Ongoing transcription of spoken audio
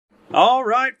All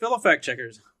right, fellow fact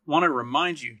checkers, want to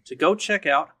remind you to go check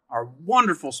out our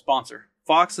wonderful sponsor,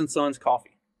 Fox & Sons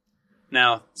Coffee.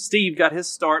 Now, Steve got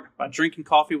his start by drinking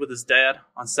coffee with his dad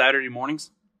on Saturday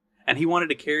mornings, and he wanted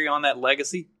to carry on that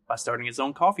legacy by starting his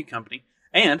own coffee company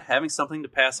and having something to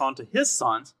pass on to his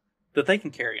sons that they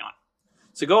can carry on.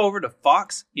 So go over to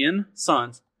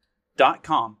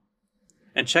foxnsons.com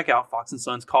and check out Fox &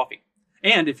 Sons Coffee.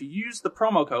 And if you use the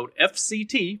promo code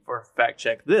FCT for Fact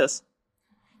Check This,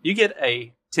 you get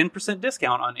a 10%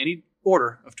 discount on any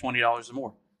order of $20 or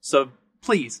more. So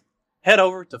please head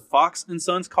over to Fox &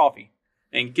 Sons Coffee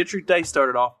and get your day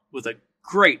started off with a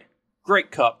great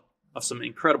cup of some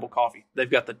incredible coffee. They've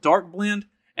got the dark blend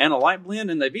and a light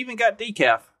blend, and they've even got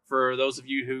decaf for those of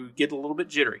you who get a little bit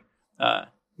jittery.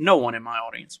 No one in my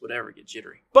audience would ever get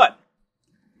jittery. But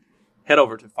head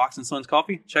over to Fox & Sons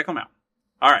Coffee. Check them out.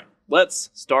 All right, let's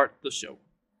start the show.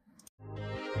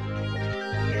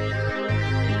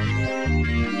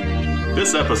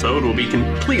 This episode will be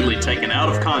completely taken out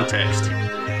of context.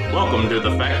 Welcome to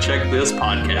the Fact Check This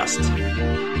podcast.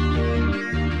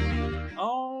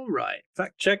 All right,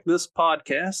 Fact Check This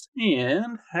podcast.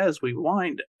 And as we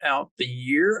wind out the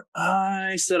year,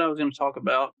 I said I was going to talk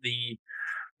about the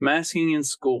masking in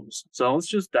schools. So let's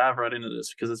just dive right into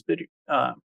this because it's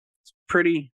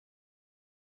pretty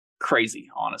crazy,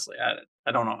 honestly. I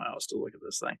don't know how else to look at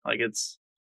this thing. Like, it's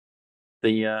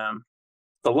the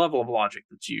level of logic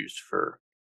that's used for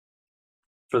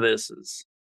this is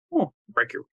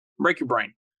break your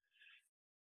brain.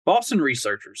 Boston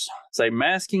researchers say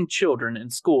masking children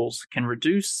in schools can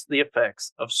reduce the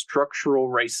effects of structural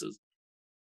racism.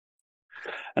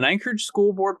 An Anchorage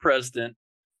school board president,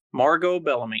 Margot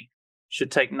Bellamy, should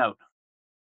take note.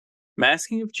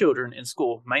 Masking of children in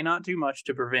school may not do much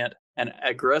to prevent an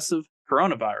aggressive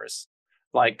coronavirus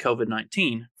like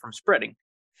COVID-19 from spreading,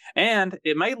 and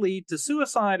it may lead to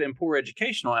suicide and poor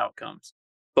educational outcomes.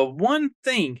 But one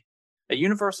thing a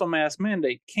universal mask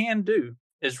mandate can do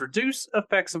is reduce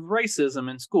effects of racism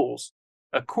in schools,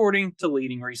 according to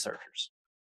leading researchers.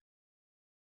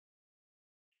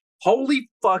 Holy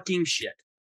fucking shit.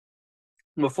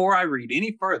 Before I read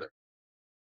any further,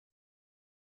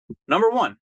 number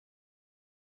one,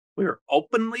 we are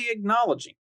openly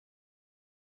acknowledging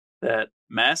that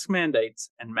mask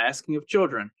mandates and masking of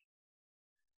children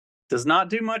does not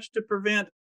do much to prevent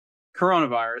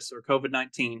coronavirus or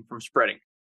COVID-19 from spreading.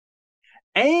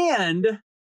 And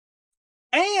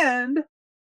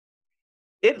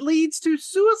it leads to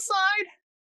suicide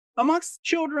amongst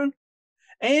children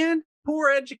and poor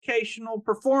educational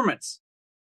performance.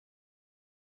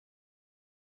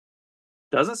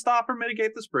 Doesn't stop or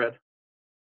mitigate the spread.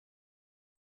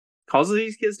 Causes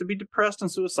these kids to be depressed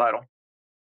and suicidal.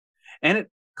 And it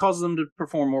causes them to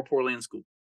perform more poorly in school.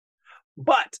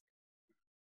 But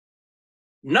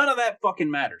none of that fucking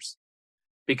matters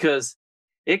because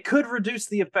it could reduce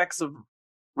the effects of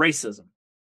racism.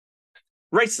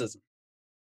 Racism,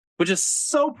 which is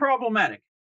so problematic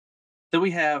that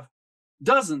we have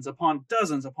dozens upon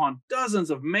dozens upon dozens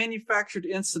of manufactured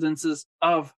incidences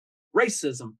of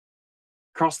racism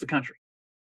across the country.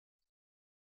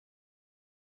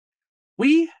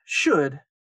 We should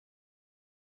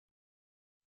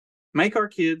make our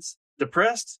kids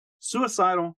depressed,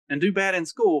 suicidal, and do bad in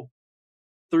school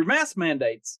through mask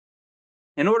mandates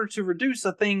in order to reduce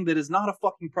a thing that is not a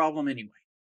fucking problem anyway.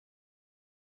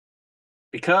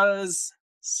 Because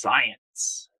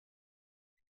science.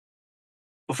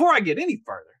 Before I get any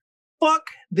further, fuck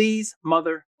these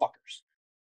motherfuckers.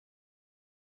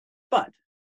 But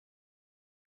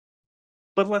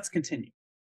let's continue.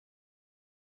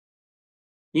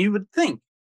 You would think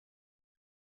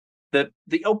that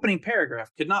the opening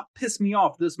paragraph could not piss me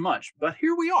off this much, but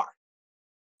here we are.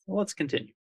 So let's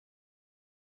continue.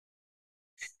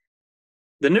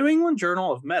 The New England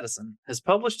Journal of Medicine has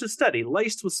published a study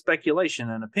laced with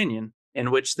speculation and opinion in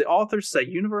which the authors say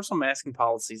universal masking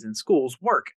policies in schools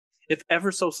work, if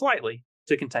ever so slightly,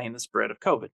 to contain the spread of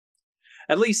COVID.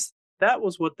 At least that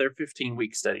was what their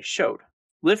 15-week study showed.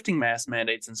 Lifting mask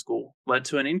mandates in school led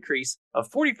to an increase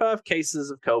of 45 cases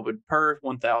of COVID per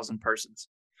 1,000 persons.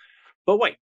 But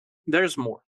wait, there's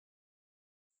more.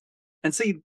 And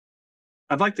see,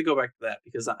 I'd like to go back to that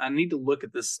because I need to look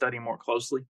at this study more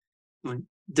closely.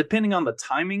 Depending on the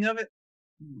timing of it,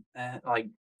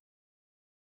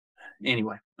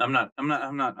 anyway, I'm not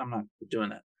doing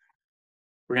that.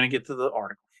 We're going to get to the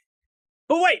article.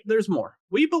 But wait, there's more.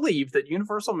 We believe that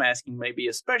universal masking may be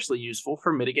especially useful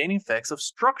for mitigating effects of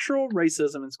structural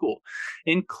racism in school,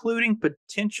 including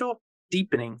potential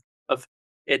deepening of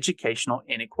educational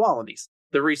inequalities,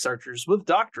 the researchers with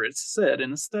doctorates said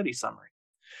in a study summary.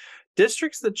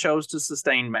 Districts that chose to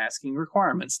sustain masking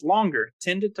requirements longer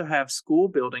tended to have school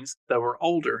buildings that were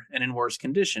older and in worse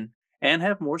condition and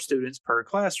have more students per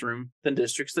classroom than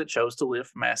districts that chose to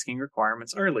lift masking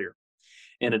requirements earlier.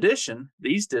 In addition,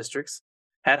 these districts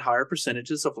had higher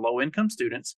percentages of low-income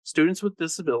students, students with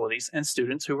disabilities, and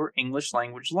students who were English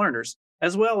language learners,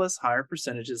 as well as higher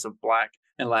percentages of Black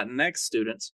and Latinx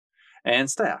students and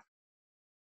staff.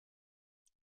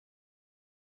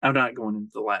 I'm not going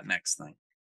into the Latinx thing.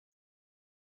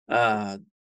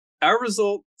 Our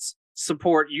results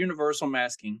support universal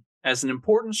masking as an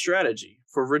important strategy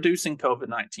for reducing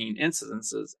COVID-19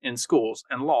 incidences in schools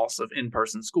and loss of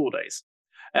in-person school days.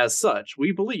 As such,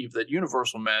 we believe that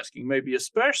universal masking may be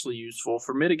especially useful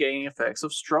for mitigating effects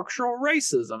of structural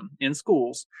racism in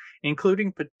schools,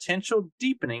 including potential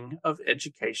deepening of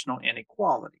educational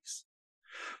inequalities.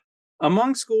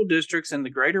 Among school districts in the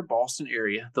greater Boston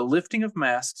area, the lifting of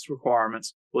masks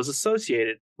requirements was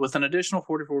associated with an additional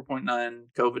 44.9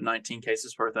 COVID-19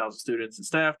 cases per 1,000 students and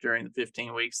staff during the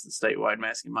 15 weeks the statewide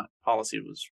masking policy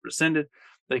was rescinded.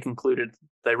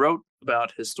 They wrote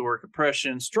about historic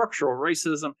oppression, structural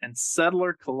racism, and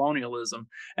settler colonialism,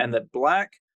 and that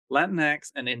Black,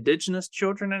 Latinx, and Indigenous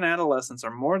children and adolescents are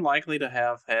more likely to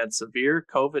have had severe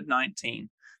COVID-19,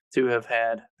 to have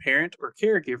had parent or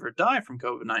caregiver die from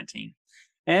COVID-19,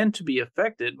 and to be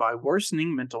affected by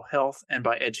worsening mental health and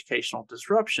by educational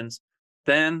disruptions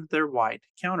than their white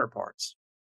counterparts.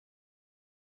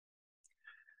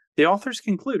 The authors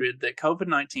concluded that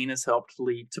COVID-19 has helped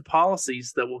lead to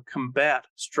policies that will combat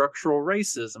structural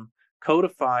racism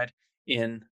codified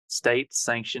in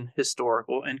state-sanctioned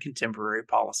historical and contemporary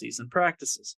policies and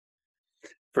practices.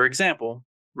 For example,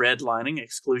 redlining,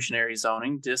 exclusionary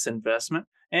zoning, disinvestment,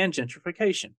 and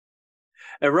gentrification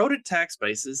eroded tax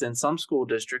bases in some school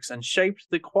districts and shaped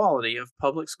the quality of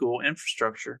public school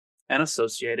infrastructure and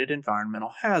associated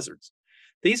environmental hazards.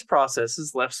 These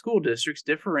processes left school districts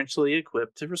differentially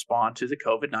equipped to respond to the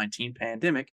COVID-19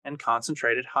 pandemic and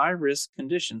concentrated high-risk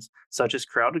conditions such as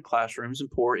crowded classrooms and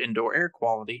poor indoor air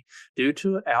quality due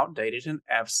to outdated and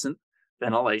absent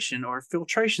ventilation or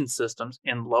filtration systems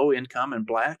in low-income and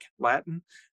Black, Latin,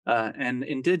 and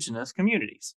Indigenous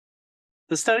communities.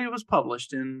 The study was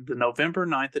published in the November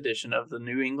 9th edition of the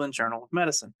New England Journal of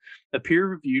Medicine, a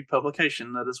peer-reviewed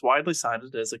publication that is widely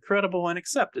cited as a credible and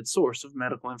accepted source of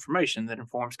medical information that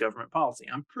informs government policy.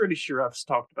 I'm pretty sure I've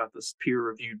talked about this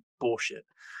peer-reviewed bullshit,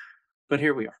 but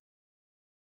here we are.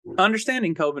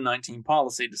 Understanding COVID-19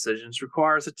 policy decisions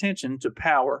requires attention to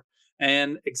power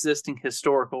and existing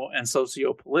historical and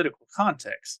socio-political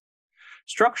contexts.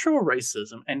 Structural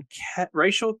racism and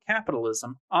racial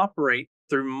capitalism operate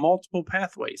through multiple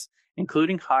pathways,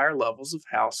 including higher levels of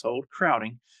household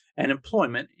crowding and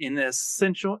employment in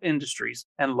essential industries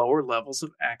and lower levels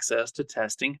of access to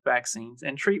testing, vaccines,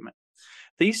 and treatment.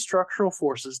 These structural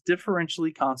forces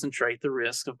differentially concentrate the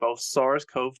risk of both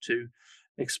SARS-CoV-2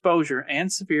 exposure and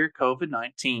severe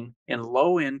COVID-19 in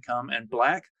low-income and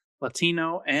Black,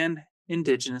 Latino, and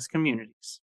Indigenous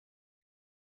communities.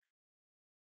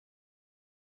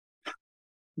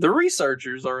 The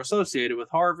researchers are associated with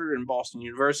Harvard and Boston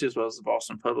University, as well as the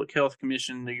Boston Public Health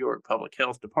Commission, New York Public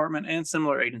Health Department, and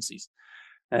similar agencies.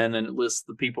 And then it lists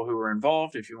the people who were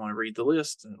involved. If you want to read the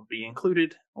list, it'll be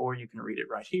included, or you can read it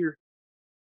right here.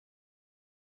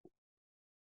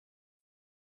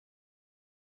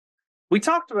 We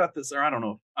talked about this, or I don't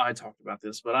know if I talked about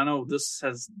this, but I know this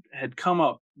had come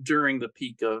up during the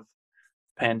peak of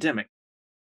pandemic.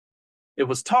 It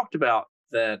was talked about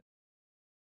that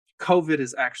COVID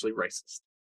is actually racist.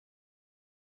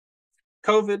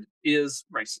 COVID is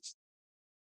racist.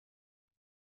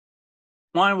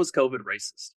 Why was COVID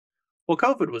racist? Well,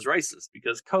 COVID was racist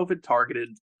because COVID targeted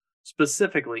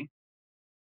specifically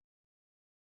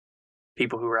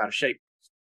people who are out of shape,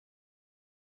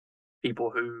 people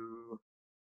who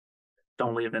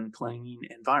don't live in clean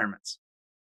environments,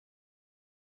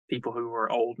 people who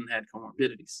were old and had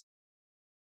comorbidities.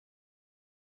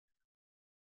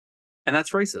 And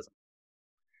that's racism.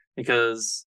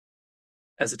 Because,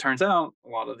 as it turns out, a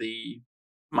lot of the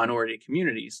minority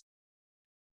communities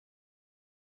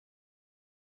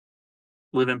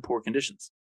live in poor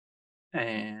conditions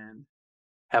and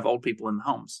have old people in the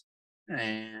homes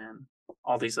and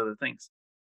all these other things.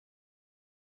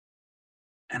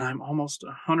 And I'm almost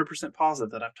 100%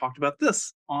 positive that I've talked about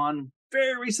this on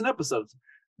very recent episodes.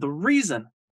 The reason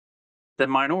that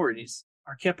minorities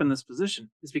are kept in this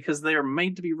position is because they are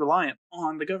made to be reliant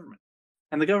on the government.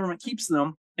 And the government keeps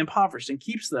them impoverished and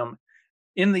keeps them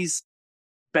in these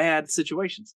bad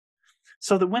situations.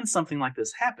 So that when something like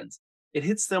this happens, it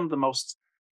hits them the most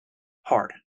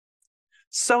hard.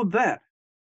 So that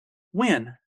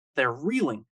when they're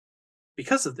reeling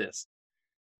because of this.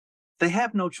 They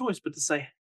have no choice but to say,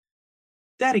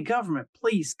 Daddy government,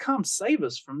 please come save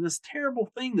us from this terrible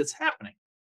thing that's happening.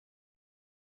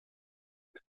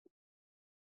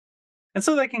 And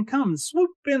so they can come and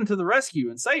swoop into the rescue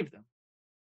and save them.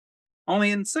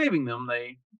 Only in saving them,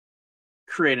 they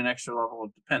create an extra level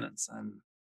of dependence and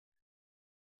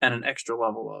an extra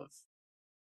level of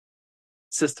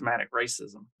systematic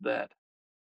racism that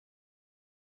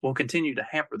will continue to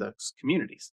hamper those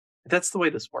communities. That's the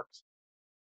way this works.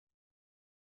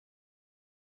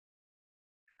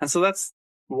 And so that's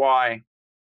why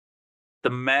the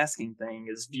masking thing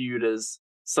is viewed as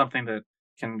something that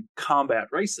can combat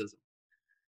racism.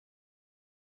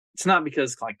 It's not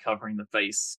because like covering the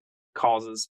face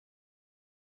causes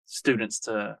students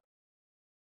to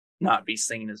not be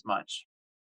seen as much.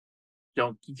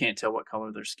 You can't tell what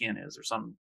color their skin is or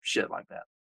some shit like that.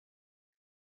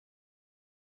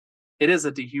 It is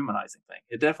a dehumanizing thing.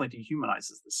 It definitely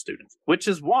dehumanizes the students, which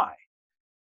is why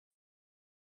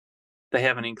they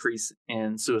have an increase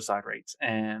in suicide rates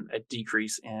and a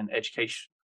decrease in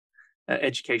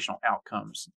educational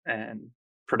outcomes and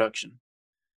production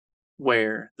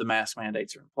where the mask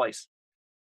mandates are in place.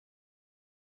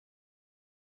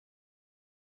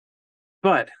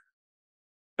 But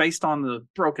based on the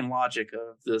broken logic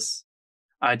of this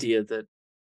idea that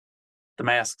the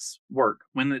masks work,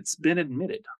 when it's been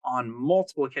admitted on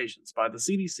multiple occasions by the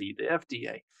CDC, the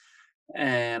FDA,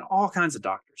 and all kinds of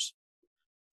doctors,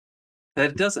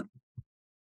 that it doesn't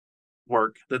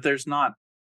work, that there's not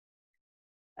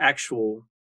actual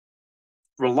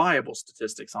reliable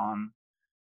statistics on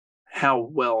how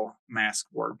well masks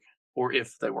work or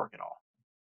if they work at all.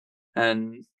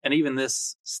 And even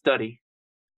this study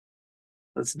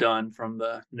that's done from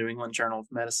the New England Journal of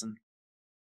Medicine,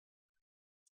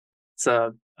 it's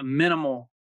a minimal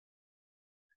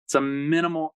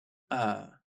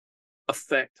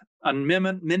effect, a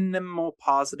minimal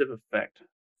positive effect.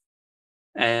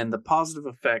 And the positive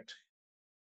effect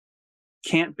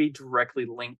can't be directly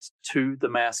linked to the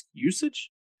mask usage,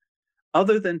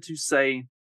 other than to say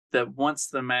that once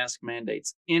the mask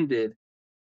mandates ended,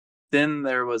 then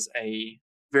there was a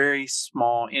very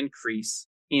small increase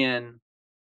in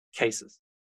cases.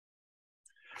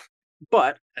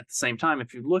 But at the same time,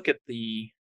 if you look at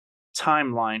the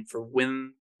timeline for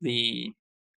when the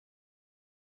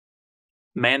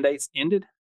mandates ended,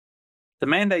 the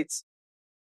mandates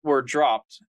were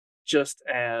dropped just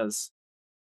as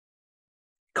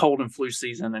cold and flu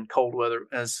season and cold weather,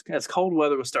 as cold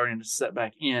weather was starting to set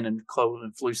back in and cold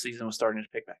and flu season was starting to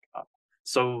pick back up.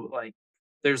 So like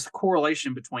there's a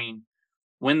correlation between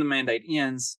when the mandate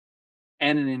ends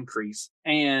and an increase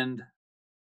and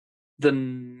the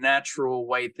natural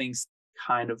way things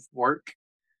kind of work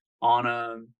on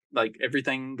a, like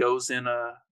everything goes in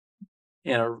a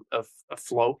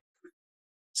flow.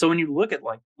 So when you look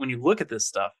at this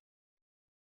stuff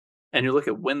and you look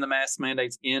at when the mask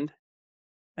mandates end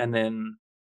and then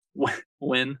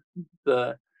when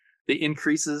the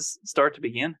increases start to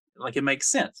begin, like it makes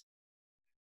sense.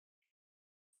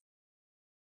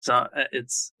 So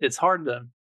it's hard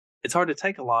to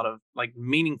take a lot of like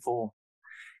meaningful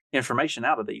information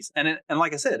out of these, and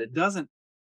like I said, it doesn't.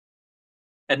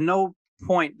 At no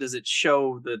point does it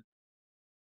show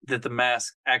that the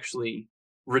mask actually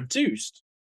reduced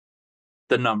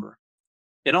the number.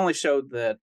 It only showed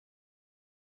that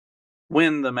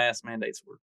when the mask mandates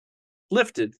were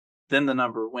lifted, then the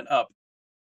number went up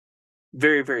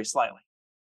very, very slightly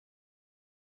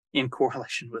in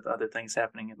correlation with other things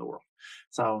happening in the world.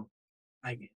 So,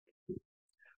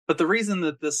 but the reason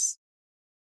that this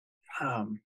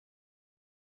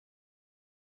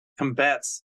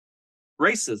combats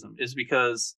racism is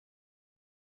because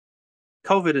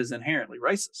COVID is inherently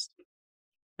racist,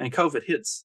 and COVID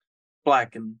hits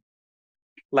Black and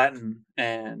Latin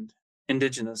and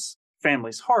Indigenous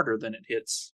families harder than it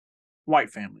hits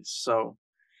white families. So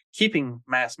keeping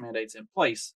mask mandates in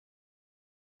place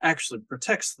actually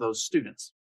protects those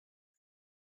students.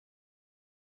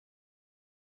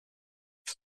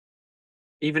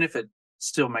 Even if it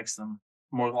still makes them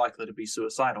more likely to be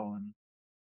suicidal and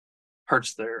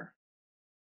hurts their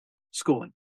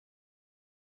schooling.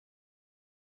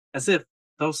 As if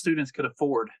those students could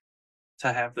afford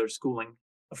to have their schooling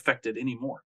affected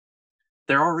anymore.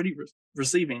 They're already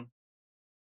receiving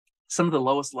some of the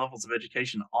lowest levels of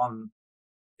education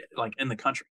in the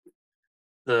country.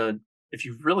 If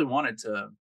you really wanted to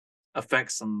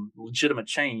affect some legitimate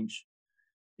change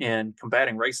in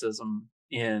combating racism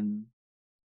in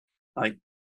like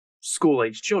school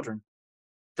age children,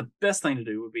 the best thing to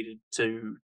do would be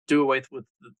to do away with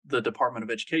the Department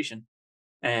of Education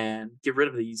and get rid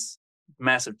of these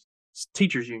massive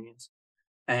teachers unions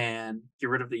and get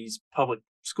rid of these public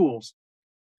schools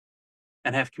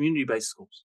and have community-based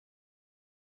schools,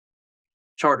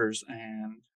 charters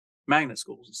and magnet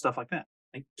schools and stuff like that.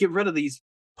 Like, get rid of these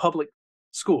public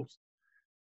schools.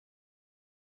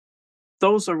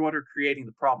 Those are what are creating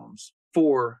the problems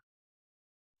for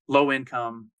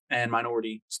low-income and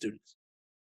minority students.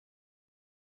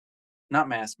 Not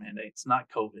mask mandates, not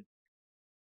COVID,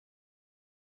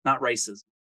 not racism.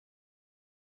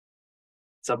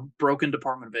 It's a broken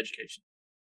Department of Education.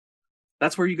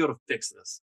 That's where you go to fix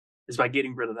this, is by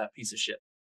getting rid of that piece of shit.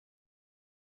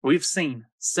 We've seen,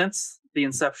 since the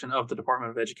inception of the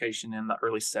Department of Education in the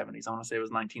early 70s, I want to say it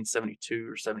was 1972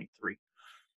 or 73.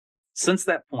 Since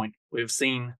that point, we've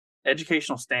seen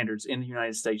educational standards in the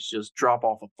United States just drop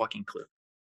off a fucking cliff,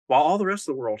 while all the rest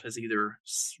of the world has either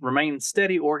remained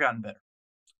steady or gotten better.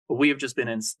 But we have just been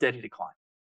in steady decline.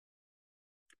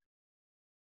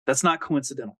 That's not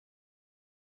coincidental.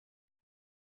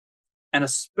 And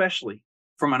especially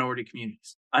for minority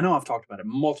communities. I know I've talked about it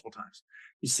multiple times.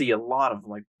 You see a lot of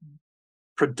like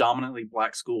predominantly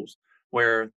black schools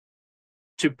where,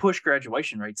 to push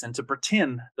graduation rates and to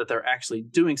pretend that they're actually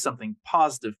doing something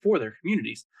positive for their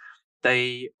communities,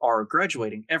 they are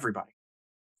graduating everybody.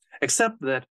 Except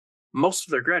that most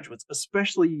of their graduates,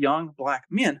 especially young black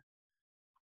men,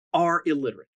 are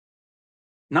illiterate.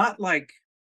 Not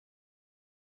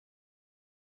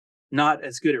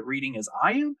as good at reading as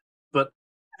I am, but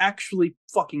actually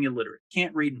fucking illiterate.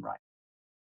 Can't read and write.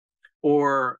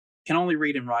 Or can only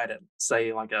read and write at,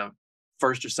 say, like a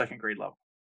first or second grade level.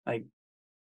 Like,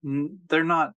 they're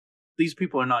not, these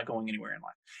people are not going anywhere in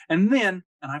life. And then,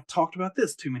 and I've talked about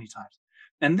this too many times,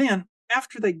 and then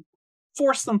after they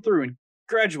force them through and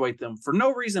graduate them for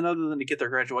no reason other than to get their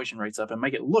graduation rates up and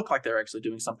make it look like they're actually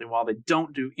doing something while they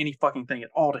don't do any fucking thing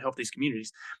at all to help these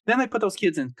communities, then they put those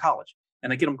kids in college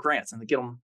and they get them grants and they get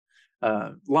them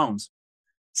loans,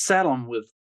 saddle them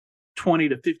with $20,000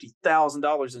 to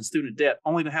 $50,000 in student debt,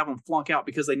 only to have them flunk out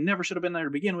because they never should have been there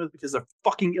to begin with because they're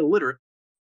fucking illiterate.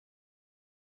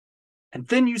 And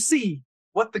then you see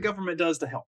what the government does to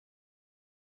help.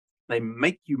 They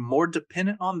make you more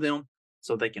dependent on them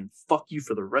so they can fuck you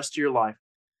for the rest of your life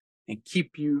and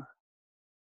keep you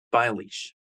by a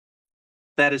leash.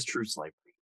 That is true slavery.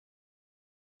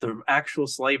 The actual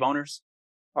slave owners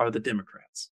are the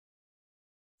Democrats.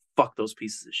 Fuck those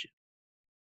pieces of shit.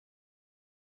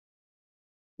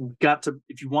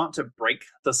 If you want to break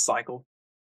the cycle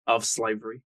of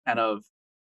slavery and of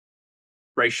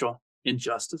racial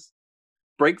injustice,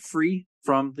 break free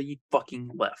from the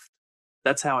fucking left.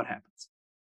 That's how it happens.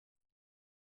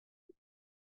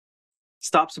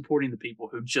 Stop supporting the people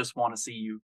who just want to see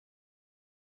you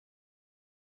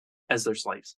as their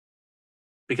slaves.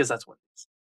 Because that's what it is.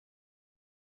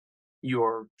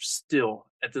 You're still,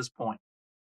 at this point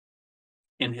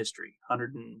in history,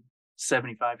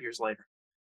 175 years later,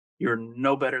 you're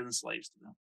no better than slaves to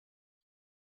them.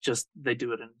 Just they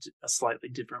do it in a slightly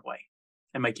different way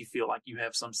and make you feel like you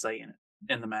have some say in it,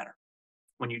 in the matter,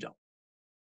 when you don't.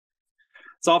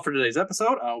 That's all for today's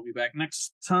episode. I'll be back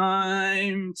next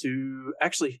time to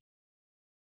actually,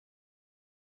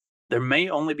 there may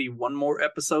only be one more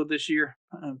episode this year,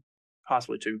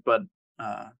 possibly two, but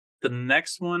the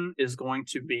next one is going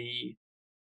to be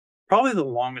probably the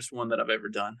longest one that I've ever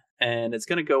done. And it's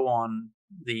going to go on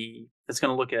it's going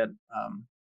to look at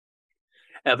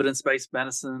evidence-based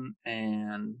medicine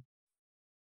and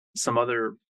some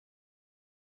other,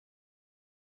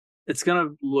 it's going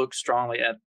to look strongly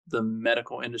at the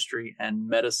medical industry and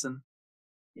medicine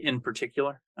in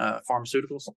particular,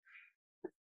 pharmaceuticals.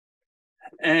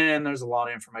 And there's a lot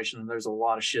of information and there's a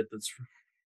lot of shit that's,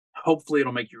 hopefully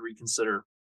it'll make you reconsider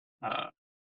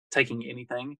taking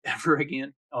anything ever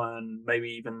again, and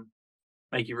maybe even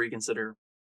make you reconsider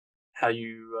how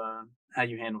you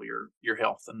handle your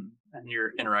health and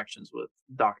your interactions with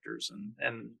doctors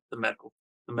and the medical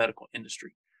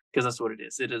industry, because that's what it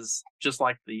is. It is just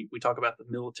like we talk about the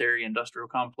military industrial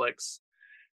complex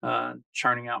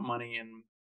churning out money and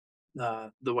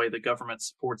the way the government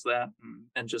supports that,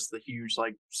 and just the huge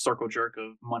like circle jerk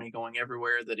of money going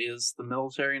everywhere that is the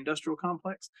military industrial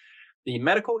complex. The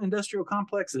medical industrial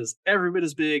complex is every bit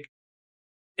as big,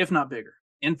 if not bigger.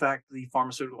 In fact, the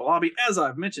pharmaceutical lobby, as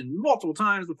I've mentioned multiple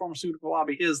times, the pharmaceutical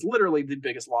lobby is literally the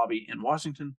biggest lobby in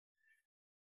Washington.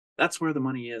 That's where the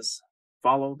money is.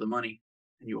 Follow the money,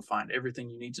 and you'll find everything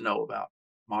you need to know about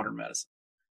modern medicine.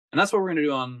 And that's what we're going to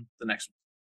do on the next one.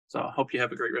 So I hope you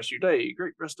have a great rest of your day,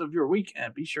 great rest of your week,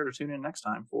 and be sure to tune in next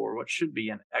time for what should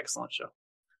be an excellent show.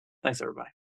 Thanks,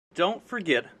 everybody. Don't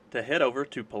forget to head over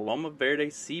to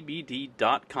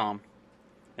PalomaVerdeCBD.com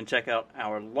and check out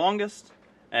our longest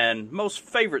and most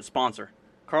favorite sponsor,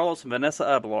 Carlos and Vanessa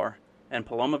Abelar and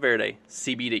Paloma Verde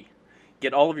CBD.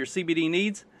 Get all of your CBD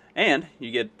needs, and you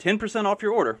get 10% off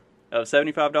your order of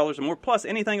 $75 or more, plus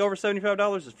anything over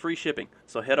 $75 is free shipping.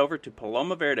 So head over to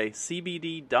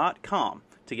palomaverdecbd.com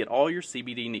to get all your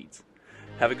CBD needs.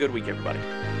 Have a good week, everybody.